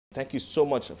Thank you so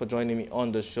much for joining me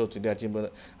on the show today,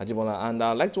 Ajibola. And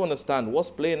I'd like to understand what's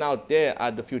playing out there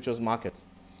at the futures market.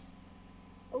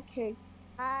 Okay,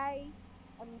 thank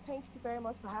you very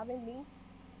much for having me.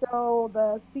 So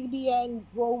the CBN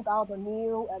rolled out the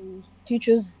new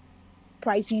futures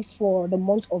prices for the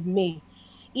month of May.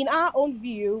 In our own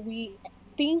view, we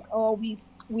think or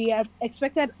we have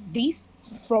expected this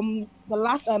from the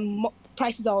last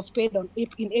prices that was paid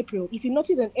in April. If you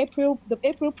notice in April, the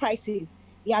April prices,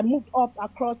 it had moved up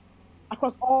across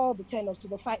all the tenors to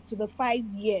the 5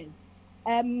 years.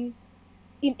 In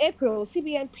April,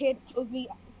 CBN paid closely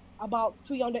about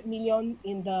 300 million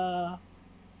in the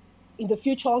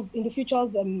futures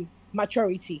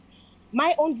maturity.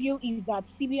 My own view is that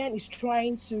CBN is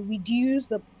trying to reduce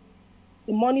the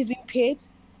monies being paid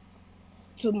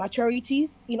to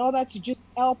maturities in order to just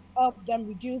help them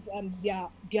reduce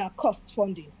their cost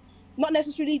funding. Not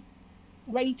necessarily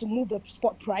ready to move the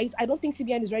spot price. I don't think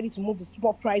CBN is ready to move the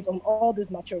spot price on all these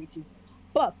maturities.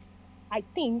 But I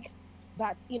think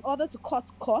that in order to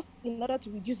cut costs, in order to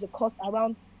reduce the cost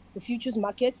around the futures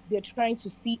markets, they're trying to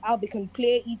see how they can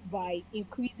play it by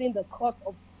increasing the cost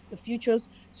of the futures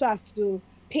so as to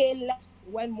pay less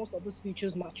when most of those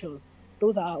futures matures.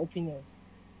 Those are our opinions.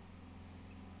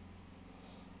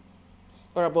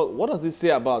 All right, but what does this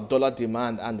say about dollar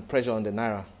demand and the pressure on the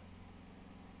naira?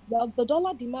 Well, the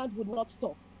dollar demand would not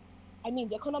stop. I mean,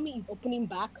 the economy is opening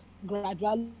back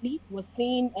gradually. We're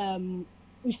seeing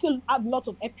we still have lots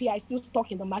of FPI still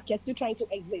stuck in the market, still trying to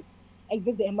exit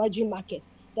the emerging market.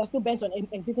 They're still bent on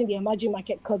exiting the emerging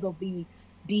market because of the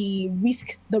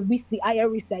higher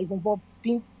risk that is involved,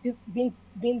 being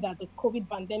that the COVID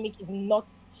pandemic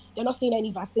they're not seeing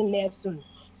any vaccine there soon.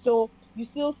 So you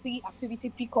still see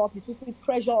activity pick up, you still see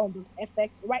pressure on the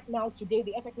FX. Right now, today,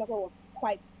 the FX market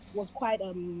was quite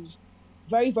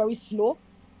very, very slow.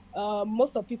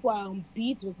 Most of people are on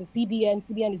beat with the CBN.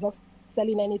 CBN is not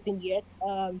selling anything yet.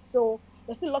 So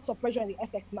there's still lots of pressure in the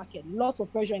FX market,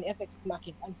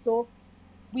 And so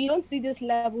we don't see these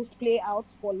levels play out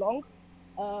for long.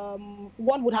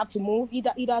 One would have to move.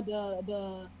 Either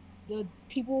the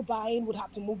people buying would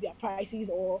have to move their prices,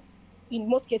 or in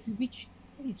most cases, which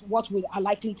is what we are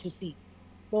likely to see.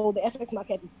 So the FX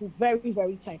market is still very,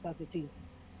 very tight as it is.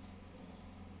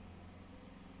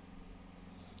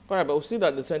 All right, but we see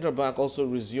that the central bank also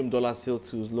resumed dollar sales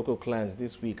to local clients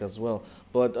this week as well.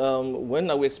 But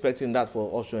when are we expecting that for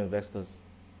offshore investors?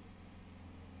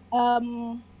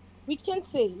 We can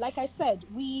say, like I said,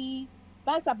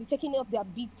 banks have been taking up their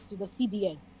bids to the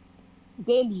CBN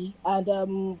daily,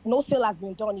 and no sale has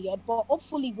been done yet. But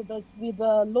hopefully, with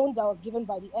the loan that was given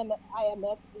by the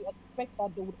IMF, we expect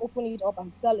that they would open it up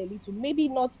and sell a little. Maybe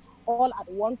not all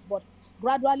at once, but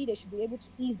gradually they should be able to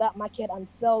ease that market and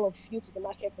sell a few to the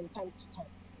market from time to time.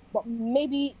 But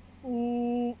maybe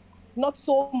not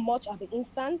so much at the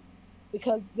instance,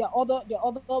 because there are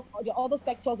other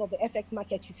sectors of the FX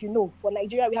market. If you know, for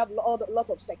Nigeria, we have lots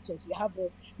of sectors. You have the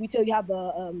retail, you have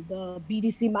the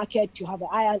BDC market, you have the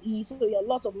I&E. So there are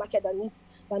lots of market that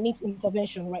needs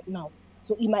intervention right now.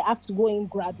 So it might have to go in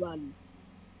gradually.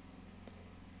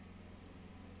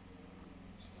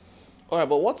 All right,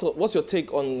 but what's your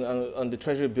take on the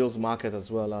Treasury bills market as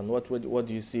well, and what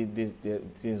do you see these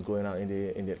things going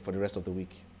on for the rest of the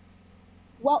week?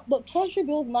 Well, the Treasury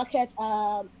bills market.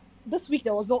 This week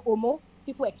there was no OMO.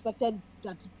 People expected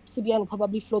that CBN would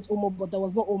probably float OMO, but there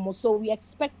was no OMO. So we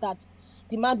expect that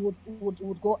demand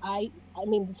would go high. I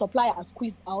mean, the supply has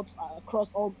squeezed out across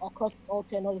all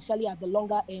tenors, especially at the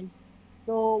longer end.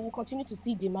 So we'll continue to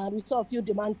see demand. We saw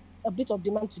a bit of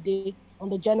demand today on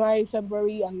the January,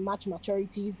 February, and March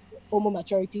maturities, OMO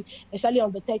maturity, especially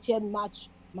on the 30th March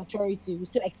maturity. We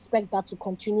still expect that to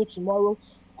continue tomorrow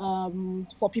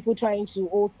for people trying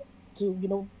to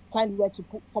find where to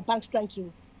put, for banks trying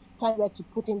to find where to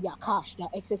put in their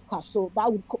excess cash. So that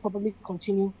would probably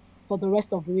continue for the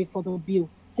rest of the week for the bill.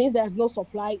 Since there's no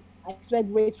supply, I expect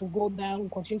rates will go down,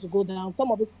 continue to go down.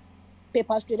 Some of these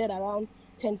papers traded around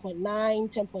 10.9,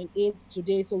 10.8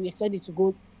 today. So we expect it to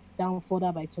go down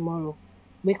further by tomorrow,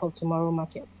 wake of tomorrow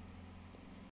market.